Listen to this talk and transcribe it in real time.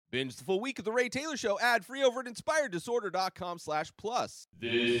Binge the full week of The Ray Taylor Show ad-free over at inspireddisorder.com/plus.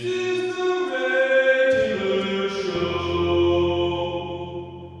 This is The Ray Taylor Show.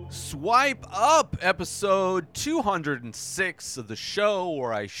 Swipe Up, episode 206 of the show,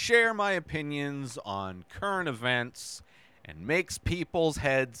 where I share my opinions on current events and makes people's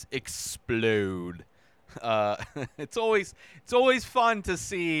heads explode. It's always fun to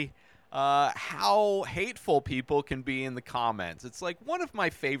see how hateful people can be in the comments. It's like one of my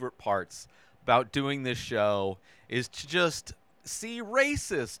favorite parts about doing this show is to just see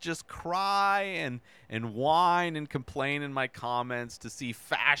racists just cry and whine and complain in my comments, to see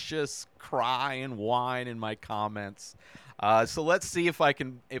fascists cry and whine in my comments. So let's see if I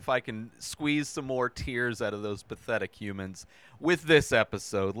can squeeze some more tears out of those pathetic humans with this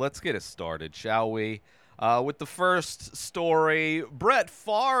episode. Let's get it started, shall we? With the first story, Brett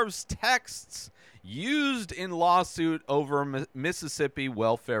Favre's texts used in lawsuit over Mississippi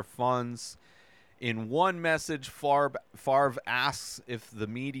welfare funds. In one message, Favre asks if the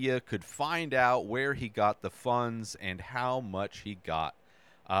media could find out where he got the funds and how much he got.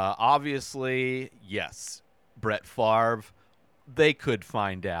 Obviously, yes, Brett Favre, they could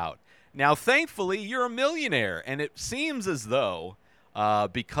find out. Now, thankfully, you're a millionaire, and it seems as though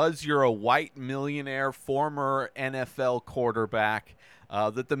because you're a white millionaire, former NFL quarterback,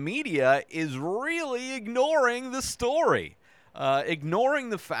 that the media is really ignoring the story. Ignoring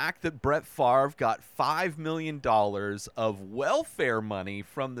the fact that Brett Favre got $5 million of welfare money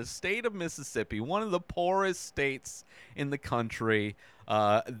from the state of Mississippi, one of the poorest states in the country.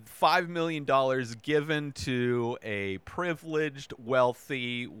 $5 million given to a privileged,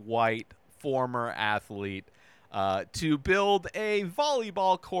 wealthy, white former athlete to build a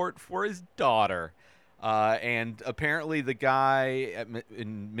volleyball court for his daughter. And apparently the guy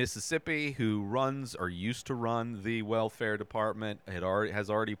in Mississippi who runs or used to run the welfare department has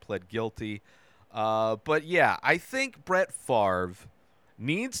already pled guilty. But yeah, I think Brett Favre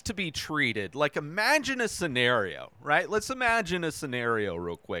needs to be treated like, imagine a scenario, right? Let's imagine a scenario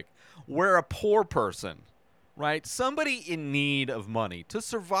real quick where a poor person, right? Somebody in need of money to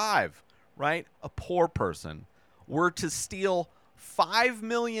survive, right? A poor person were to steal $5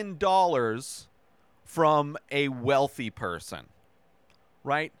 million from a wealthy person,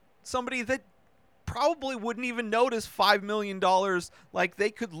 right? Somebody that probably wouldn't even notice $5 million. Like,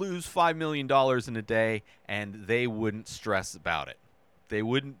 they could lose $5 million in a day and they wouldn't stress about it. They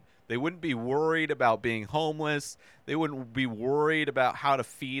wouldn't be worried about being homeless. They wouldn't be worried about how to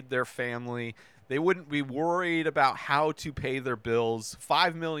feed their family. They wouldn't be worried about how to pay their bills.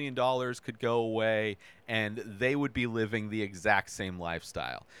 $5 million could go away, and they would be living the exact same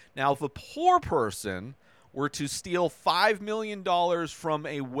lifestyle. Now, if a poor person were to steal $5 million from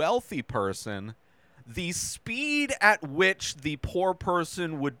a wealthy person, the speed at which the poor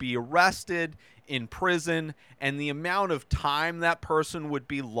person would be arrested, in prison, and the amount of time that person would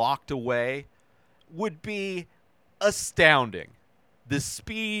be locked away would be astounding. The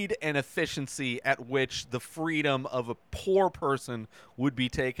speed and efficiency at which the freedom of a poor person would be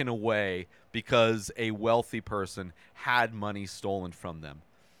taken away because a wealthy person had money stolen from them.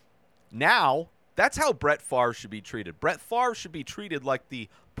 Now, that's how Brett Favre should be treated. Brett Favre should be treated like the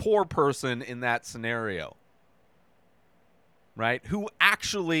poor person in that scenario, right? Who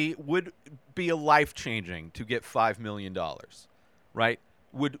actually would be a life-changing to get $5 million, right?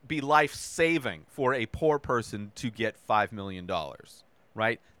 Would be life-saving for a poor person to get $5 million,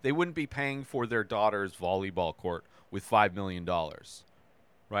 right? They wouldn't be paying for their daughter's volleyball court with $5 million,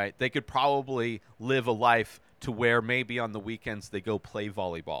 right? They could probably live a life to where maybe on the weekends they go play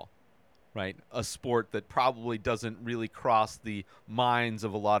volleyball, right? A sport that probably doesn't really cross the minds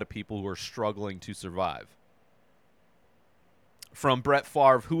of a lot of people who are struggling to survive. From Brett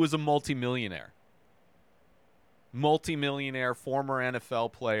Favre, who was a multimillionaire, former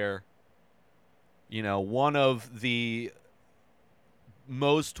NFL player, one of the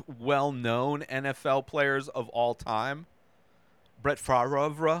most well-known NFL players of all time. Brett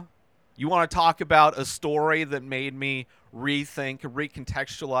Favre. You want to talk about a story that made me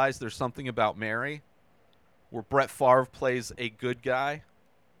recontextualize There's Something About Mary, where Brett Favre plays a good guy?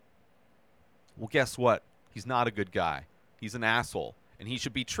 Well, guess what? He's not a good guy. He's an asshole, and he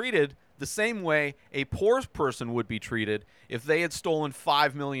should be treated the same way a poor person would be treated if they had stolen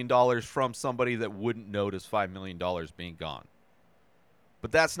 $5 million from somebody that wouldn't notice $5 million being gone.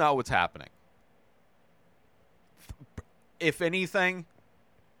 But that's not what's happening. If anything,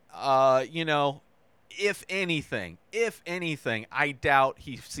 if anything, I doubt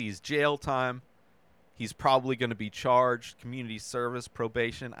he sees jail time. He's probably going to be charged, community service,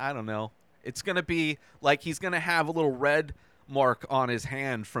 probation. I don't know. It's going to be like he's going to have a little red mark on his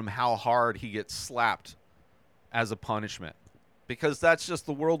hand from how hard he gets slapped as a punishment. Because that's just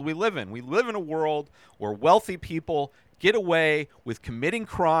the world we live in. We live in a world where wealthy people get away with committing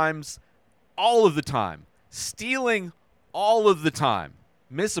crimes all of the time, stealing all of the time,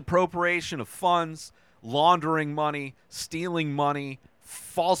 misappropriation of funds, laundering money, stealing money,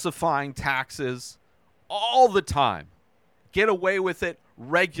 falsifying taxes, all the time. Get away with it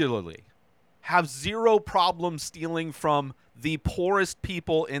regularly. Have zero problem stealing from the poorest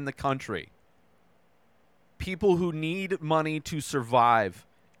people in the country. People who need money to survive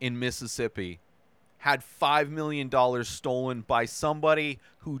in Mississippi had $5 million stolen by somebody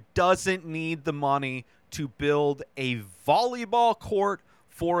who doesn't need the money to build a volleyball court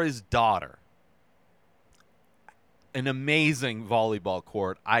for his daughter. An amazing volleyball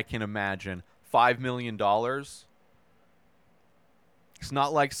court, I can imagine. $5 million. It's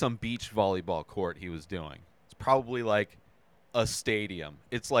not like some beach volleyball court he was doing. It's probably like a stadium.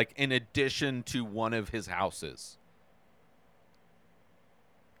 It's like in addition to one of his houses.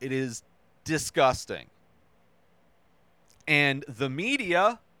 It is disgusting. And the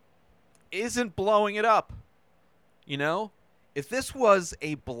media isn't blowing it up. You know, if this was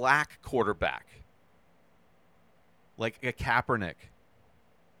a black quarterback, like a Kaepernick,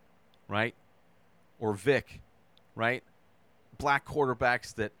 right? Or Vic, right? Black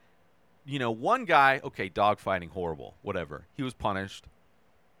quarterbacks that, you know, one guy, okay, dogfighting, horrible, whatever. He was punished,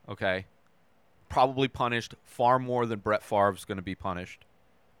 okay? Probably punished far more than Brett Favre's going to be punished.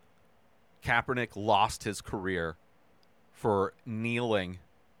 Kaepernick lost his career for kneeling,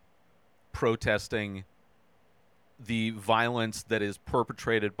 protesting the violence that is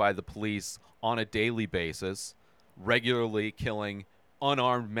perpetrated by the police on a daily basis, regularly killing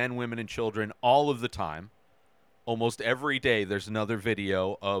unarmed men, women, and children all of the time. Almost every day there's another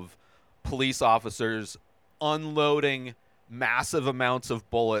video of police officers unloading massive amounts of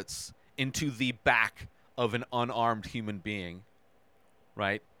bullets into the back of an unarmed human being,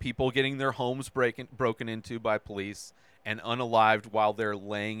 right? People getting their homes broken into by police and unalived while they're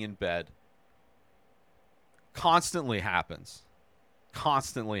laying in bed. Constantly happens,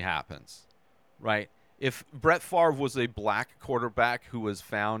 right? If Brett Favre was a black quarterback who was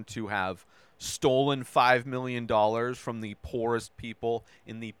found to have stolen $5 million from the poorest people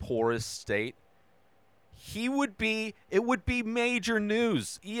in the poorest state, it would be major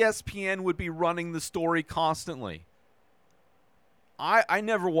news. ESPN would be running the story constantly. I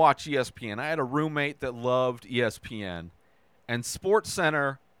never watched ESPN. I had a roommate that loved ESPN, and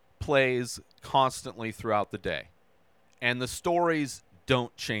SportsCenter plays constantly throughout the day, and the stories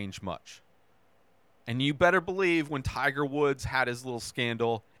don't change much. And you better believe when Tiger Woods had his little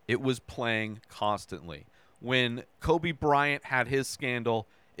scandal, it was playing constantly. When Kobe Bryant had his scandal,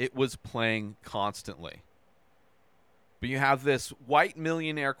 it was playing constantly. But you have this white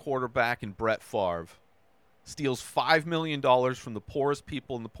millionaire quarterback in Brett Favre, steals $5 million from the poorest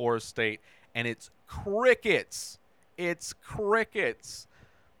people in the poorest state, and it's crickets. It's crickets.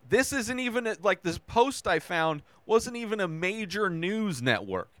 This isn't even, like, this post I found wasn't even a major news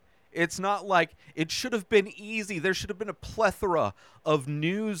network. It's not like it should have been easy. There should have been a plethora of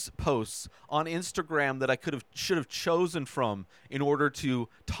news posts on Instagram that I should have chosen from in order to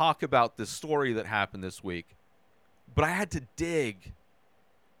talk about this story that happened this week. But I had to dig.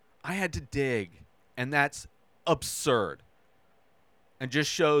 And that's absurd. And just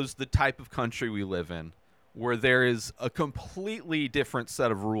shows the type of country we live in, where there is a completely different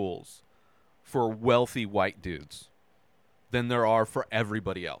set of rules for wealthy white dudes than there are for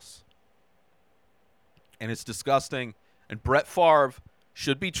everybody else. And it's disgusting. And Brett Favre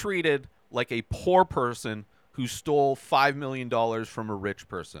should be treated like a poor person who stole $5 million from a rich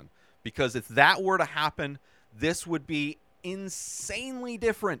person. Because if that were to happen, this would be insanely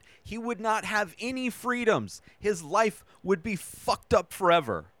different. He would not have any freedoms. His life would be fucked up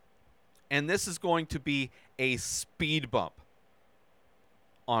forever. And this is going to be a speed bump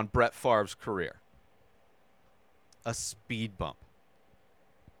on Brett Favre's career. A speed bump.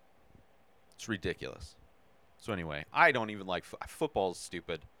 It's ridiculous. So anyway, I don't even like football. Is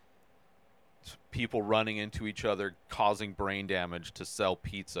stupid. It's people running into each other, causing brain damage to sell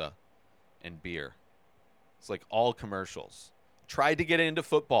pizza and beer. It's like all commercials. Tried to get into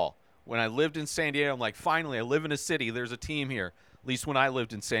football. When I lived in San Diego, I'm like, finally, I live in a city. There's a team here. At least when I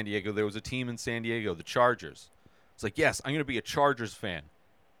lived in San Diego, there was a team in San Diego, the Chargers. It's like, yes, I'm going to be a Chargers fan.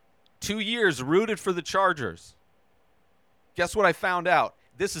 2 years rooted for the Chargers. Guess what I found out?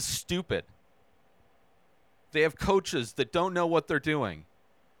 This is stupid. They have coaches that don't know what they're doing.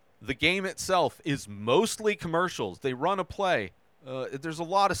 The game itself is mostly commercials. They run a play. There's a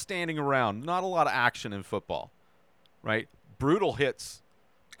lot of standing around, not a lot of action in football, right? brutal hits,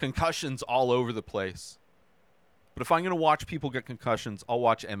 concussions all over the place. But if I'm going to watch people get concussions, I'll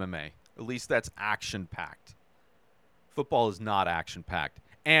watch MMA. At least that's action-packed. Football is not action-packed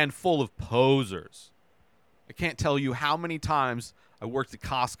and full of posers. I can't tell you how many times I worked at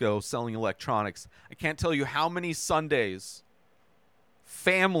Costco selling electronics. I can't tell you how many Sundays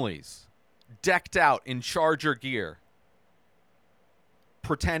families decked out in Charger gear,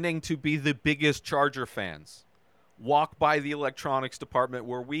 pretending to be the biggest Charger fans, walk by the electronics department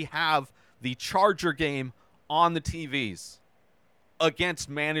where we have the Charger game on the TVs against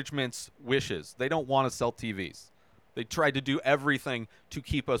management's wishes. They don't want to sell TVs. They tried to do everything to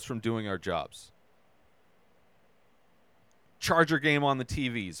keep us from doing our jobs. Charger game on the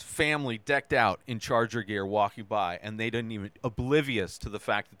TVs, family decked out in Charger gear walking by, and they didn't even, oblivious to the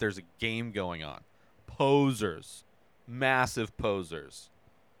fact that there's a game going on. Posers. Massive posers.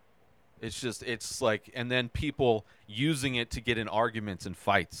 It's like, and then people using it to get in arguments and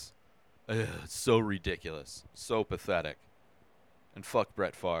fights. Ugh, it's so ridiculous. So pathetic. And fuck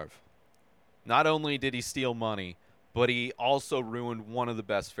Brett Favre. Not only did he steal money, but he also ruined one of the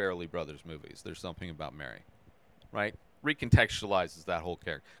best Farrelly Brothers movies. There's Something About Mary. Right? Recontextualizes that whole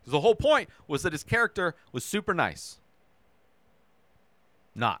character. Because the whole point was that his character was super nice.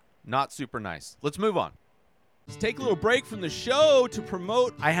 Not super nice. Let's move on. Let's take a little break from the show to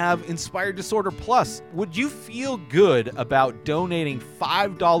promote. I have Inspired Disorder Plus. Would you feel good about donating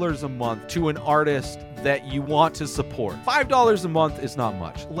 $5 a month to an artist that you want to support? $5 a month is not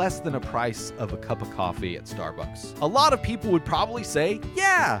much, less than a price of a cup of coffee at Starbucks. A lot of people would probably say,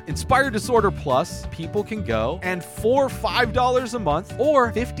 yeah, Inspired Disorder Plus, people can go, and for $5 a month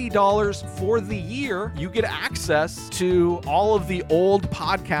or $50 for the year, you get access to all of the old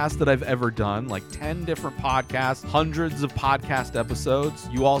podcasts that I've ever done, like 10 different podcasts, hundreds of podcast episodes.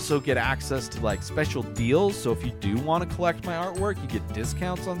 You also get access to like special deals. So if you do want to collect my artwork, you get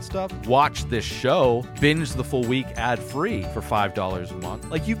discounts on stuff. Watch this show, binge the full week ad-free for $5 a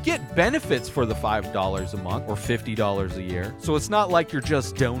month. Like, you get benefits for the $5 a month or $50 a year. So it's not like you're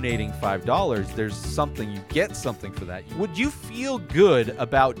just donating $5. There's something, you get something for that. Would you feel good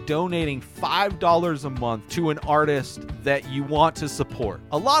about donating $5 a month to an artist that you want to support?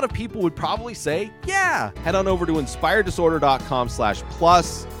 A lot of people would probably say, yeah. Head on over to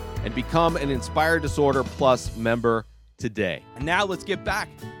inspireddisorder.com/plus and become an Inspired Disorder Plus member today. And now let's get back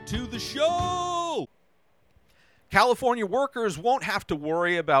to the show. California workers won't have to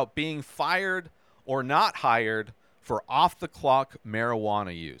worry about being fired or not hired for off-the-clock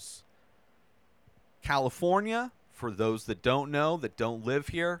marijuana use. California, for those that don't know, that don't live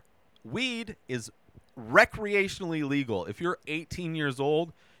here, weed is recreationally legal. If you're 18 years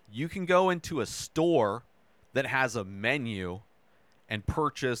old, you can go into a store that has a menu and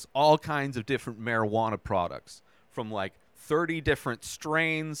purchase all kinds of different marijuana products from like 30 different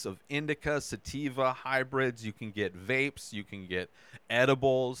strains of indica, sativa, hybrids. You can get vapes, you can get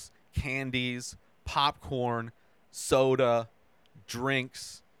edibles, candies, popcorn, soda,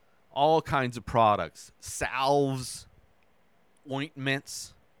 drinks, all kinds of products, salves,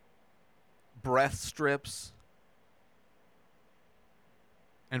 ointments, breath strips.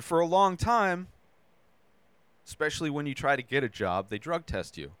 And for a long time, especially when you try to get a job, they drug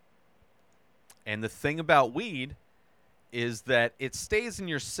test you. And the thing about weed is that it stays in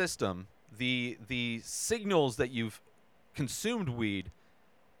your system. The signals that you've consumed weed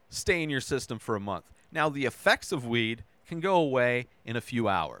stay in your system for a month. Now, the effects of weed can go away in a few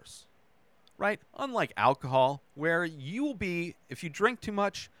hours, right? Unlike alcohol, where you will be, if you drink too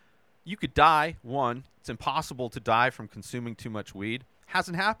much, you could die. One, it's impossible to die from consuming too much weed.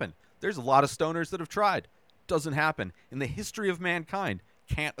 Hasn't happened. There's a lot of stoners that have tried. Doesn't happen. In the history of mankind,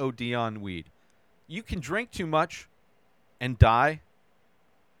 can't OD on weed. You can drink too much and die.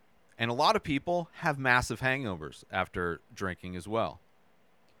 And a lot of people have massive hangovers after drinking as well.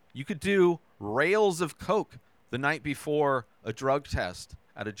 You could do rails of coke the night before a drug test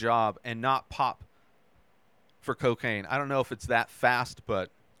at a job and not pop for cocaine. I don't know if it's that fast,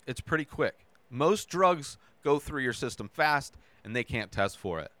 but it's pretty quick. Most drugs go through your system fast, and they can't test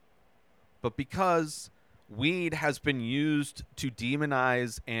for it. But because weed has been used to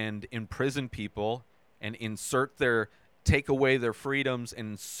demonize and imprison people and take away their freedoms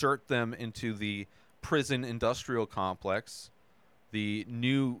and insert them into the prison industrial complex, the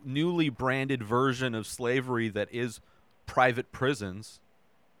newly branded version of slavery that is private prisons,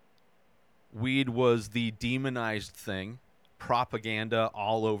 weed was the demonized thing. Propaganda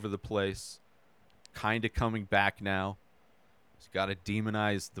all over the place, kind of coming back now. It's got to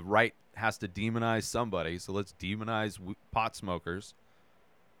demonize, the right has to demonize somebody, so let's demonize pot smokers.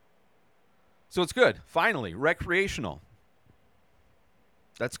 So it's good. Finally, recreational.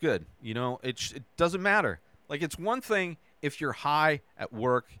 That's good. It doesn't matter. Like, it's one thing if you're high at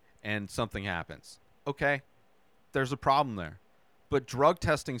work and something happens. Okay, there's a problem there. But drug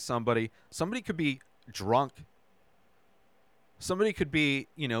testing somebody could be drunk. Somebody could be,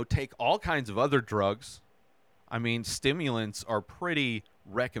 take all kinds of other drugs. I mean, stimulants are pretty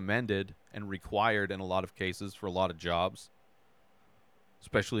recommended and required in a lot of cases for a lot of jobs,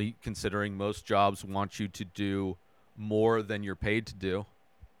 especially considering most jobs want you to do more than you're paid to do,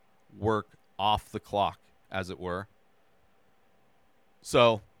 work off the clock, as it were.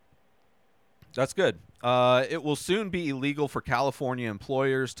 So that's good. It will soon be illegal for California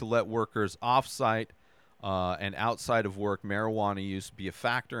employers to let workers off-site and outside of work marijuana use be a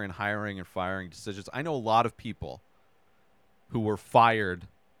factor in hiring and firing decisions. I know a lot of people who were fired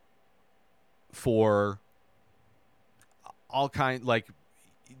for all kind, like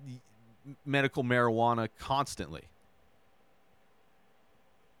medical marijuana constantly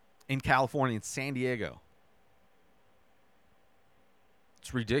in California and San Diego.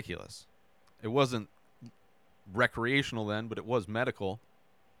 It's ridiculous. It wasn't recreational then, but it was medical.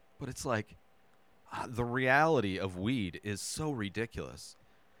 But it's like the reality of weed is so ridiculous.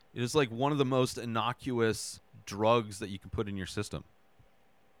 It is like one of the most innocuous drugs that you can put in your system.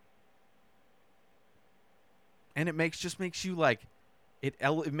 And it makes you like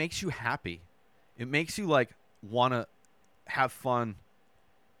it makes you happy. It makes you like want to have fun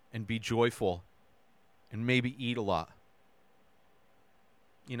and be joyful and maybe eat a lot.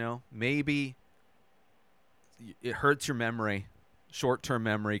 Maybe it hurts your memory. Short-term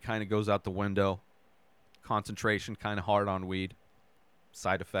memory kind of goes out the window. Concentration kind of hard on weed.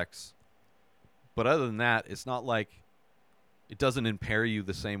 Side effects. But other than that, it's not like it doesn't impair you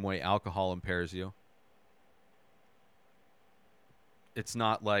the same way alcohol impairs you. It's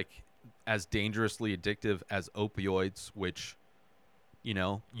not like as dangerously addictive as opioids, which,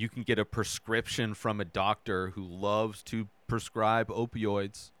 you can get a prescription from a doctor who loves to prescribe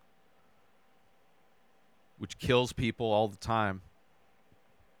opioids, which kills people all the time.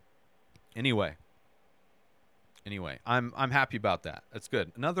 Anyway, I'm happy about that. That's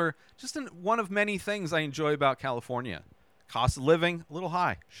good. One of many things I enjoy about California. Cost of living, a little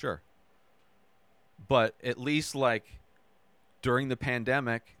high, sure. But at least, like, during the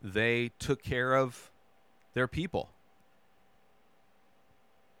pandemic, they took care of their people.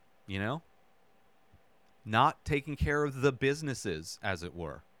 Not taking care of the businesses, as it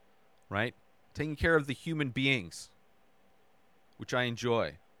were, right? Taking care of the human beings, which I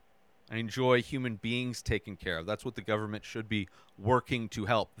enjoy. I enjoy human beings taken care of. That's what the government should be working to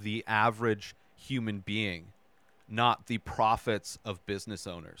help, the average human being, not the profits of business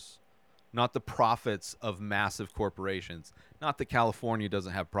owners, not the profits of massive corporations. Not that California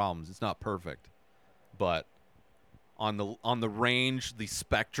doesn't have problems. It's not perfect. But on the range, the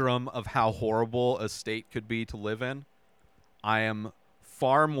spectrum of how horrible a state could be to live in, I am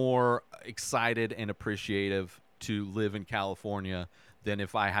far more excited and appreciative to live in California than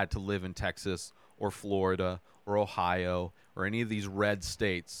if I had to live in Texas or Florida or Ohio or any of these red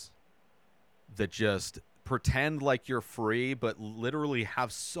states that just pretend like you're free but literally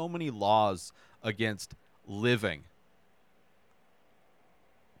have so many laws against living.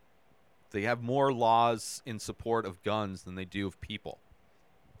 They have more laws in support of guns than they do of people.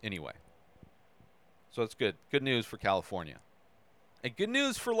 Anyway. So it's good. Good news for California. And good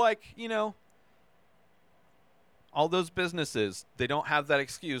news for, all those businesses. They don't have that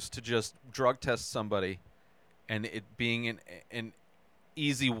excuse to just drug test somebody and it being an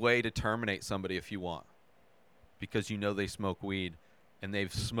easy way to terminate somebody if you want. Because they smoke weed and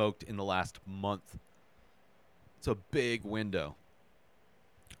they've smoked in the last month. It's a big window.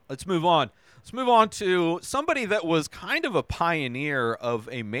 Let's move on. Let's move on to somebody that was kind of a pioneer of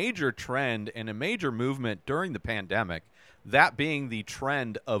a major trend and a major movement during the pandemic, that being the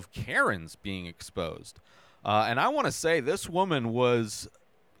trend of Karens being exposed. And I want to say this woman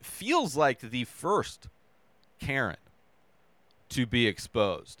feels like the first Karen to be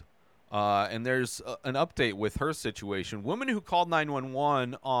exposed. And there's an update with her situation. Woman who called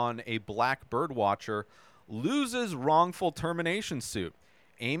 911 on a black bird watcher loses wrongful termination suit.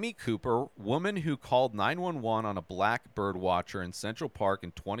 Amy Cooper, woman who called 911 on a black bird watcher in Central Park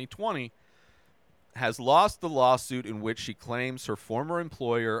in 2020, has lost the lawsuit in which she claims her former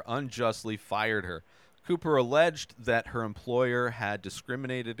employer unjustly fired her. Cooper alleged that her employer had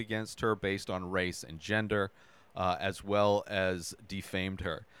discriminated against her based on race and gender, as well as defamed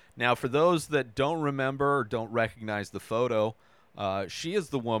her. Now, for those that don't remember or don't recognize the photo, she is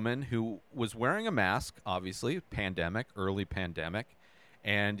the woman who was wearing a mask, obviously, early pandemic,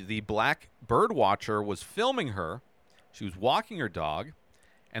 and the black bird watcher was filming her. She was walking her dog,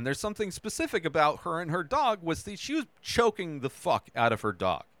 And there's something specific about her and her dog was that she was choking the fuck out of her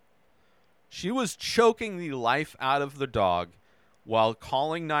dog. She was choking the life out of the dog while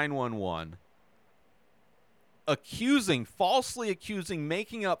calling 911, falsely accusing,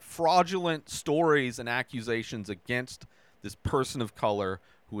 making up fraudulent stories and accusations against this person of color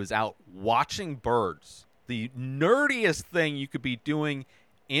who is out watching birds. The nerdiest thing you could be doing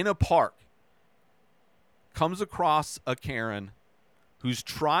in a park. Comes across a Karen who's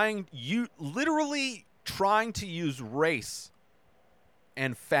literally trying to use race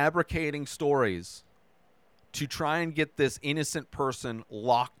and fabricating stories to try and get this innocent person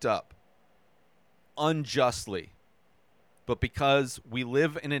locked up unjustly. But because we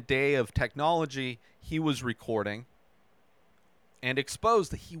live in a day of technology, he was recording and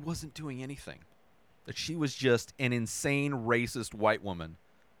exposed that he wasn't doing anything, that she was just an insane racist white woman,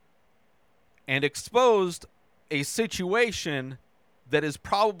 and exposed a situation that is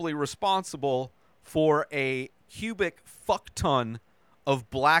probably responsible for a cubic fuck ton of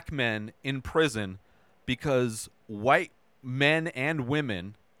black men in prison, because white men and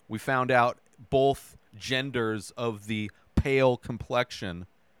women, we found out both genders of the pale complexion,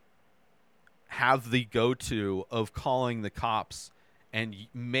 have the go-to of calling the cops and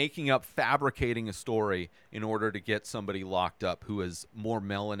fabricating a story in order to get somebody locked up who has more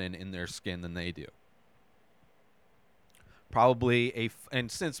melanin in their skin than they do.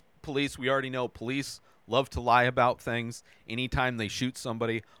 And since we already know police love to lie about things. Anytime they shoot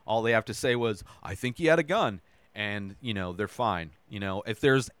somebody, all they have to say was, I think he had a gun. And, they're fine. If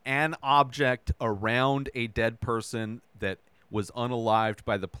there's an object around a dead person that was unalived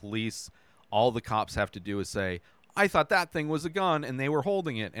by the police, all the cops have to do is say, I thought that thing was a gun and they were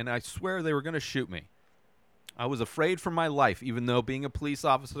holding it, and I swear they were going to shoot me. I was afraid for my life, even though being a police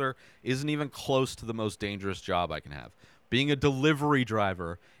officer isn't even close to the most dangerous job I can have. Being a delivery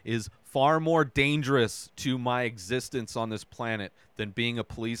driver is far more dangerous to my existence on this planet than being a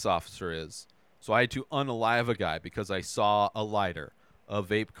police officer is. So I had to unalive a guy because I saw a lighter, a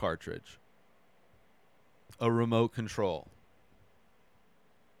vape cartridge, a remote control.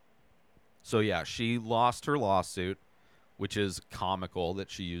 So yeah, she lost her lawsuit, which is comical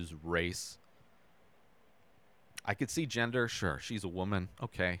that she used race. I could see gender, sure, she's a woman,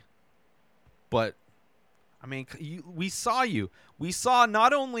 okay. But, we saw you. We saw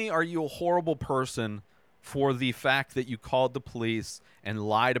not only are you a horrible person for the fact that you called the police and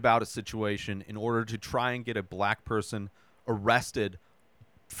lied about a situation in order to try and get a black person arrested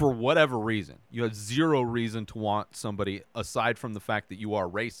for whatever reason. You had zero reason to want somebody aside from the fact that you are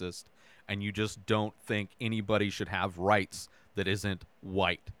racist and you just don't think anybody should have rights that isn't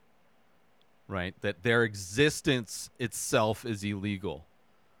white, right? That their existence itself is illegal.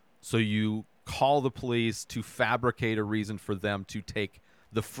 So you call the police to fabricate a reason for them to take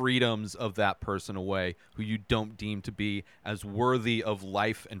the freedoms of that person away who you don't deem to be as worthy of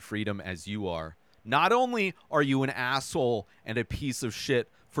life and freedom as you are. Not only are you an asshole and a piece of shit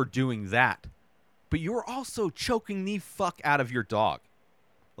for doing that, but you're also choking the fuck out of your dog.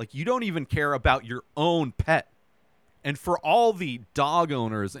 Like, you don't even care about your own pet. And for all the dog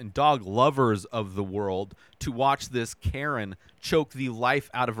owners and dog lovers of the world to watch this Karen choke the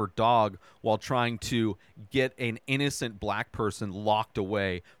life out of her dog while trying to get an innocent black person locked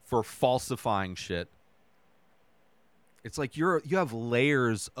away for falsifying shit. It's like you have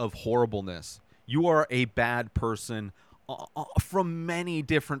layers of horribleness. You are a bad person from many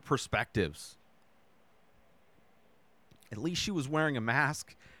different perspectives. At least she was wearing a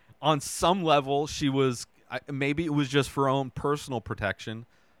mask. On some level, she was... maybe it was just for her own personal protection,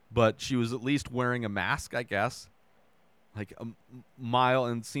 but she was at least wearing a mask, I guess, like a mile,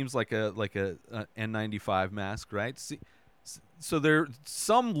 and seems like a N95 mask, right? So there,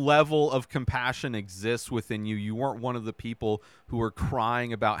 some level of compassion exists within you. You weren't one of the people who were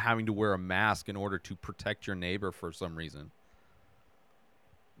crying about having to wear a mask in order to protect your neighbor for some reason,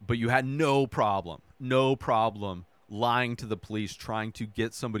 but you had no problem lying to the police, trying to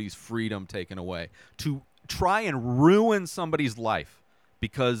get somebody's freedom taken away, to try and ruin somebody's life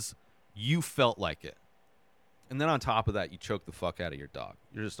because you felt like it. And then on top of that, you choke the fuck out of your dog.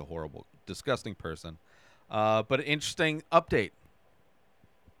 You're just a horrible, disgusting person. But an interesting update,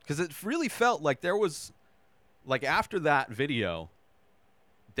 because it really felt like there was, like, after that video,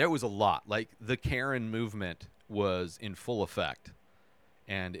 there was a lot. Like, the Karen movement was in full effect.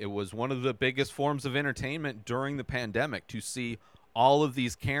 And it was one of the biggest forms of entertainment during the pandemic to see all of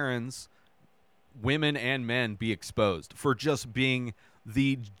these Karens, women and men, be exposed for just being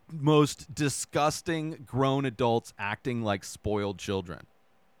the most disgusting grown adults acting like spoiled children.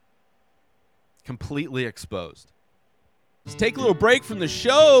 Completely exposed. Let's take a little break from the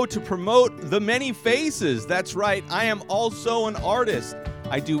show to promote The Many Faces. That's right, I am also an artist.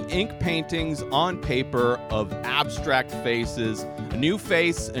 I do ink paintings on paper of abstract faces. A new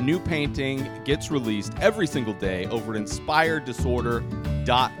face, a new painting gets released every single day over at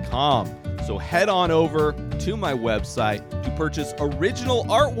inspireddisorder.com. So head on over to my website to purchase original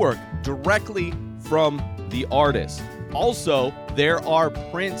artwork directly from the artist. Also, there are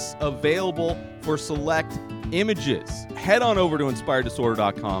prints available for select images. Head on over to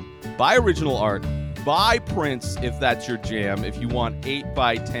inspireddisorder.com, buy original art, buy prints if that's your jam, if you want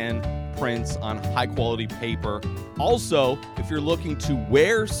 8x10 prints on high quality paper. Also, if you're looking to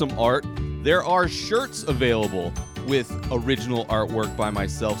wear some art, there are shirts available with original artwork by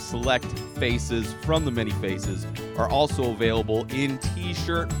myself. Select faces from The Many Faces are also available in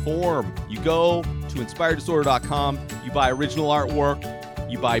t-shirt form. You go to inspireddisorder.com, you buy original artwork,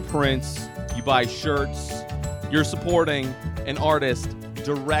 you buy prints, you buy shirts. You're supporting an artist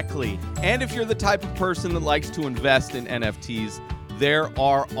directly. And if you're the type of person that likes to invest in NFTs, there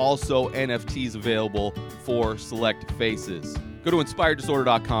are also NFTs available for select faces. Go to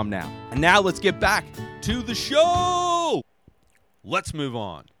inspireddisorder.com now. And now let's get back to the show. Let's move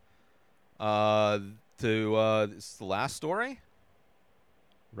on to this is the last story,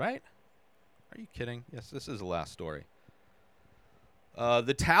 right? Are you kidding? Yes, this is the last story.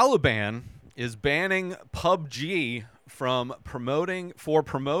 The Taliban is banning PUBG from promoting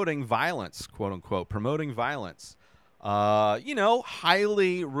violence, quote unquote, promoting violence.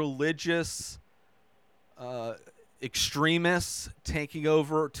 Highly religious extremists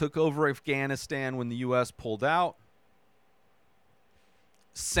took over Afghanistan when the U.S. pulled out.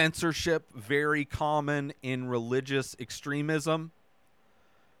 Censorship, very common in religious extremism.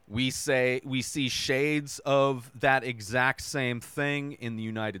 We see shades of that exact same thing in the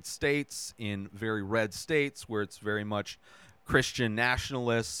United States, in very red states where it's very much Christian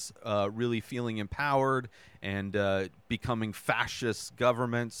nationalists really feeling empowered and becoming fascist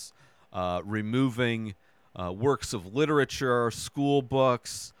governments, removing works of literature, school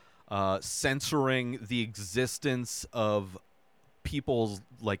books, censoring the existence of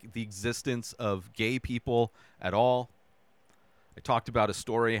the existence of gay people at all. I talked about a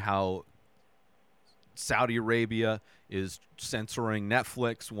story how Saudi Arabia is censoring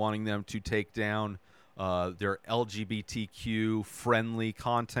Netflix, wanting them to take down their LGBTQ-friendly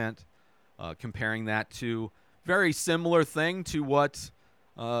content, comparing that to very similar thing to what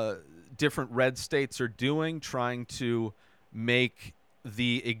different red states are doing, trying to make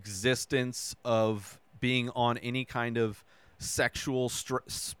the existence of being on any kind of sexual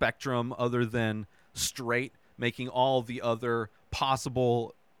spectrum other than straight, making all the other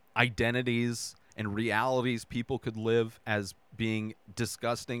possible identities and realities people could live as being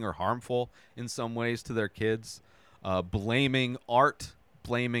disgusting or harmful in some ways to their kids, blaming art,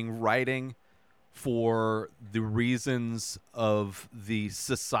 blaming writing for the reasons of the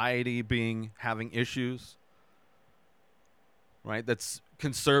society having issues, right?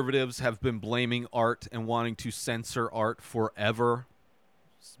 Conservatives have been blaming art and wanting to censor art forever,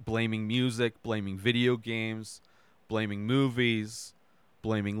 blaming music, blaming video games, blaming movies,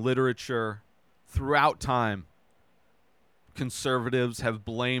 blaming literature. Throughout time, conservatives have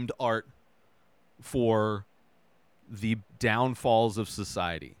blamed art for the downfalls of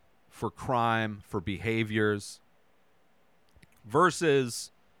society, for crime, for behaviors,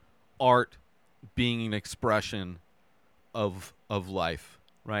 versus art being an expression of life,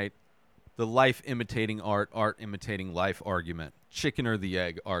 right? The life imitating art, art imitating life argument, chicken or the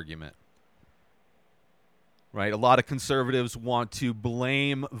egg argument. Right? A lot of conservatives want to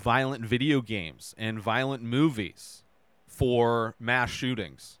blame violent video games and violent movies for mass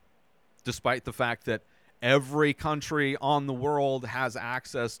shootings, despite the fact that every country on the world has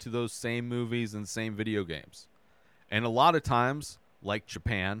access to those same movies and same video games. And a lot of times, like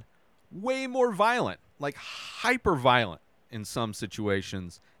Japan, way more violent, like hyper violent in some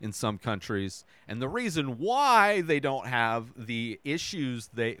situations, in some countries. And the reason why they don't have the issues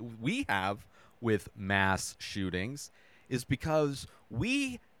we have with mass shootings is because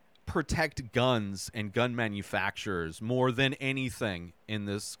we protect guns and gun manufacturers more than anything in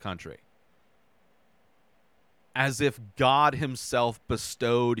this country. As if God himself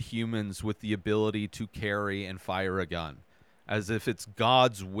bestowed humans with the ability to carry and fire a gun. As if it's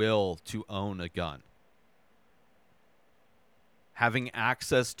God's will to own a gun. Having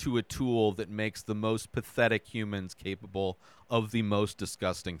access to a tool that makes the most pathetic humans capable of the most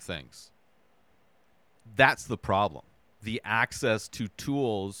disgusting things. That's the problem. The access to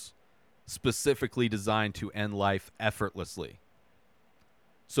tools specifically designed to end life effortlessly.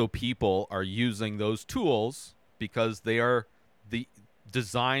 So people are using those tools because they are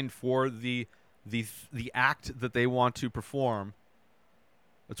designed for the act that they want to perform.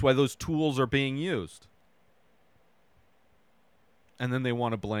 That's why those tools are being used. And then they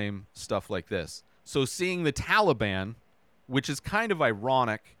want to blame stuff like this. So seeing the Taliban, which is kind of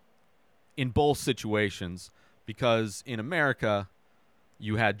ironic in both situations, because in America,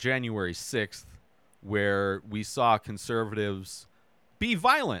 you had January 6th, where we saw conservatives be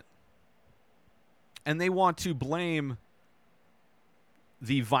violent. And they want to blame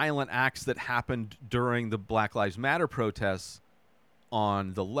the violent acts that happened during the Black Lives Matter protests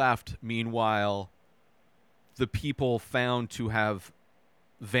on the left. Meanwhile, the people found to have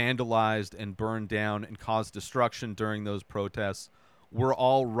vandalized and burned down and caused destruction during those protests were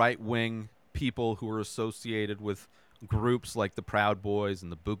all right-wing people who were associated with groups like the Proud Boys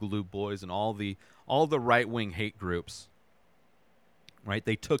and the Boogaloo Boys and all the right-wing hate groups. Right?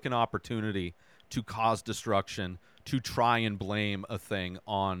 They took an opportunity to cause destruction, to try and blame a thing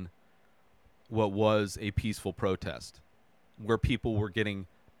on what was a peaceful protest, where people were getting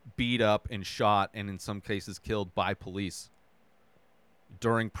beat up and shot and in some cases killed by police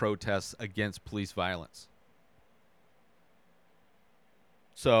during protests against police violence.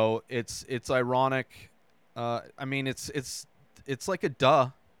 So it's ironic. I mean, it's like a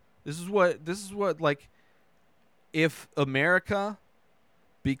duh. This is what like, if America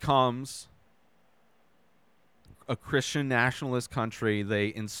becomes a Christian nationalist country,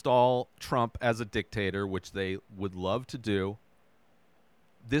 they install Trump as a dictator, which they would love to do.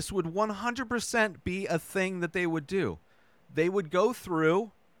 This would 100% be a thing that they would do. They would go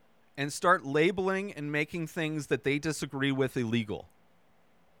through and start labeling and making things that they disagree with illegal.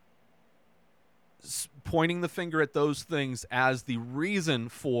 Pointing the finger at those things as the reason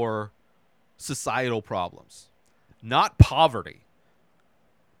for societal problems. Not poverty,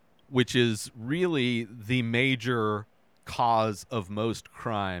 which is really the major cause of most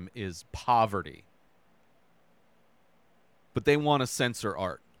crime, is poverty. But they want to censor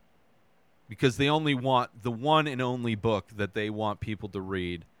art because they only want the one and only book that they want people to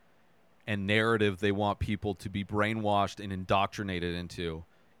read and narrative they want people to be brainwashed and indoctrinated into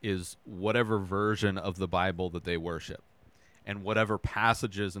is whatever version of the Bible that they worship and whatever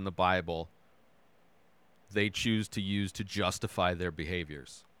passages in the Bible they choose to use to justify their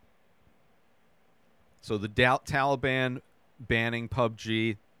behaviors. So the Taliban banning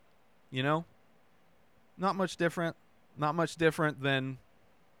PUBG, you know, not much different. Not much different than,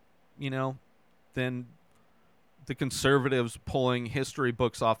 you know, than the conservatives pulling history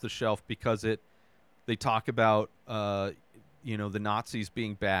books off the shelf because they talk about, you know, the Nazis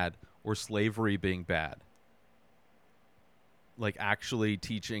being bad or slavery being bad. Like actually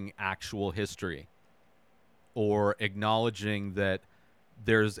teaching actual history or acknowledging that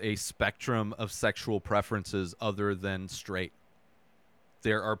there's a spectrum of sexual preferences other than straight.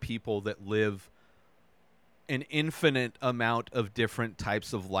 There are people that live an infinite amount of different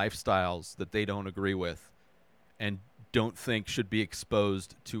types of lifestyles that they don't agree with and don't think should be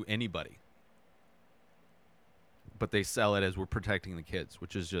exposed to anybody. But they sell it as we're protecting the kids,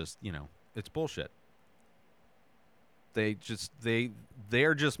 which is just, you know, it's bullshit. They're just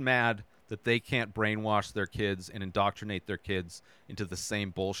mad that they can't brainwash their kids and indoctrinate their kids into the same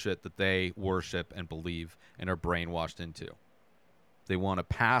bullshit that they worship and believe and are brainwashed into. They want to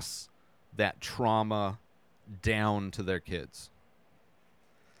pass that trauma down to their kids.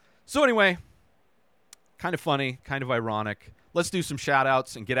 So anyway, kind of funny, kind of ironic. Let's do some shout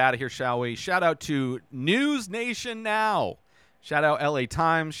outs and get out of here, shall we? Shout out to News Nation Now. Shout out LA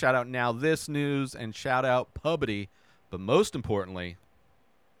Times. Shout out Now This News. And shout out Pubity. But most importantly,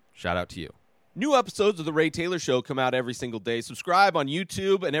 shout out to you. New episodes of The Ray Taylor Show come out every single day. Subscribe on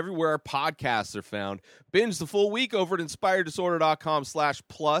YouTube and everywhere our podcasts are found. Binge the full week over at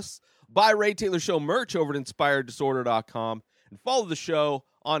inspireddisorder.com/plus. Buy Ray Taylor Show merch over at inspireddisorder.com. And follow the show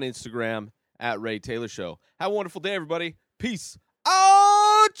on Instagram at Ray Taylor Show. Have a wonderful day, everybody. Peace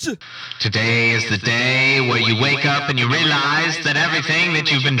out! Today is the day where you wake up and you realize that everything that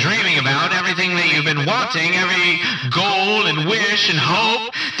you've been dreaming about, everything that you've been wanting, every goal and wish and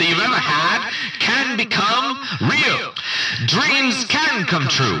hope that you've ever had can become real. Dreams can come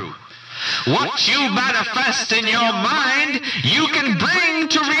true. What you manifest in your mind, you can bring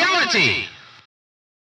to reality.